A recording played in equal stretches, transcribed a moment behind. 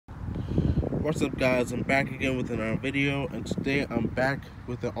What's up, guys? I'm back again with another video, and today I'm back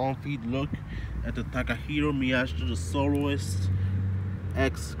with an on-feet look at the Takahiro Miyashita, the Soloist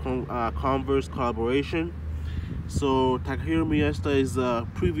X Converse collaboration. So Takahiro Miyashita is the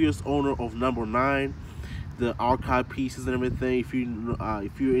previous owner of Number 9, the archive pieces and everything. If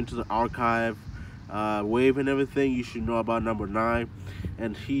you're into the archive wave and everything, you should know about Number 9.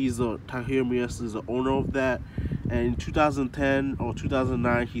 And Takahiro Miyashita is the owner of that. And in 2010 or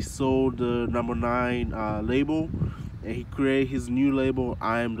 2009, he sold the Number 9 label, and he created his new label,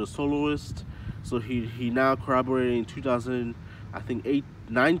 I Am the Soloist. So he now collaborated in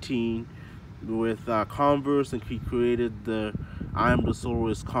 2019 with Converse, and he created the I Am the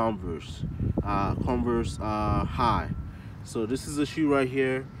Soloist Converse High. So this is a shoe right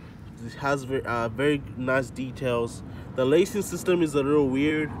here. It has very nice details. The lacing system is a little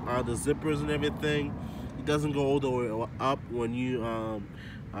weird. The zippers and everything, it doesn't go all the way up when you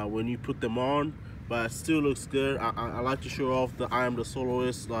put them on, but it still looks good. I like to show off the I Am the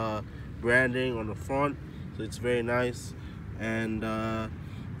Soloist branding on the front, so it's very nice. And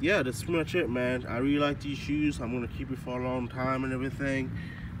yeah, that's pretty much it, man. I really like these shoes. I'm gonna keep it for a long time and everything.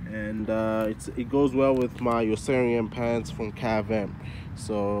 And it goes well with my Yossarian pants from Cav-M.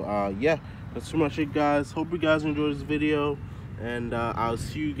 So yeah, that's pretty much it, guys. Hope you guys enjoyed this video, and I'll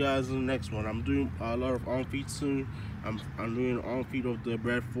see you guys in the next one. I'm doing a lot of on feet soon. I'm doing an on feet of the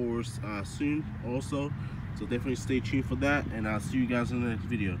Brad Force soon also, so definitely stay tuned for that, and I'll see you guys in the next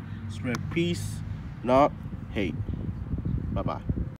video. Spread peace, not hate. Bye bye.